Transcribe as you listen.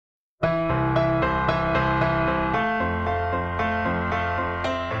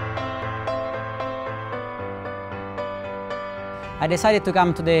I decided to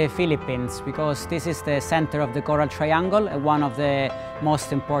come to the Philippines because this is the center of the Coral Triangle and one of the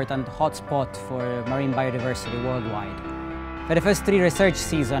most important hotspots for marine biodiversity worldwide. For the first 3 research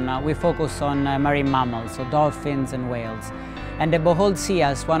seasons, we focus on marine mammals, so dolphins and whales. And the Bohol Sea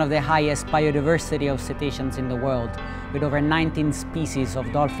has one of the highest biodiversity of cetaceans in the world, with over 19 species of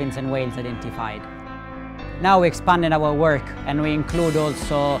dolphins and whales identified. Now we expanded our work and we include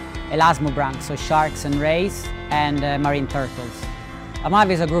also elasmobranchs, so sharks and rays, and marine turtles.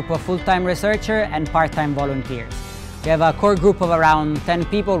 LAMAVE is a group of full-time researchers and part-time volunteers. We have a core group of around 10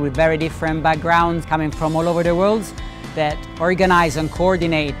 people with very different backgrounds coming from all over the world that organize and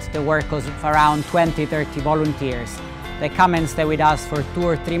coordinate the work of around 20-30 volunteers that come and stay with us for 2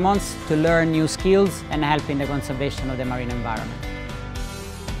 or 3 months to learn new skills and help in the conservation of the marine environment.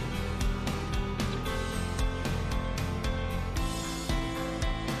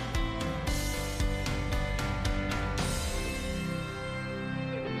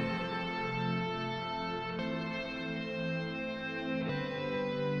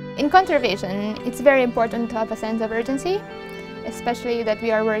 In conservation, it's very important to have a sense of urgency, especially that we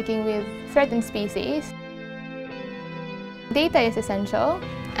are working with threatened species. Data is essential,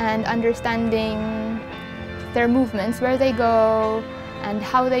 and understanding their movements, where they go, and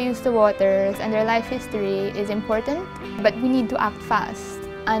how they use the waters, and their life history is important. But we need to act fast,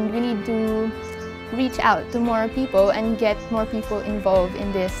 and we need to reach out to more people and get more people involved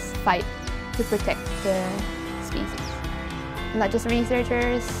in this fight to protect the species. Not just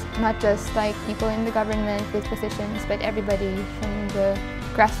researchers, not just like people in the government with positions, but everybody from the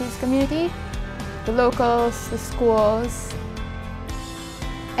grassroots community, the locals, the schools.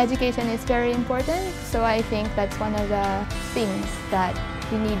 Education is very important, so I think that's one of the things that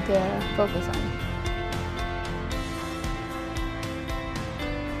we need to focus on.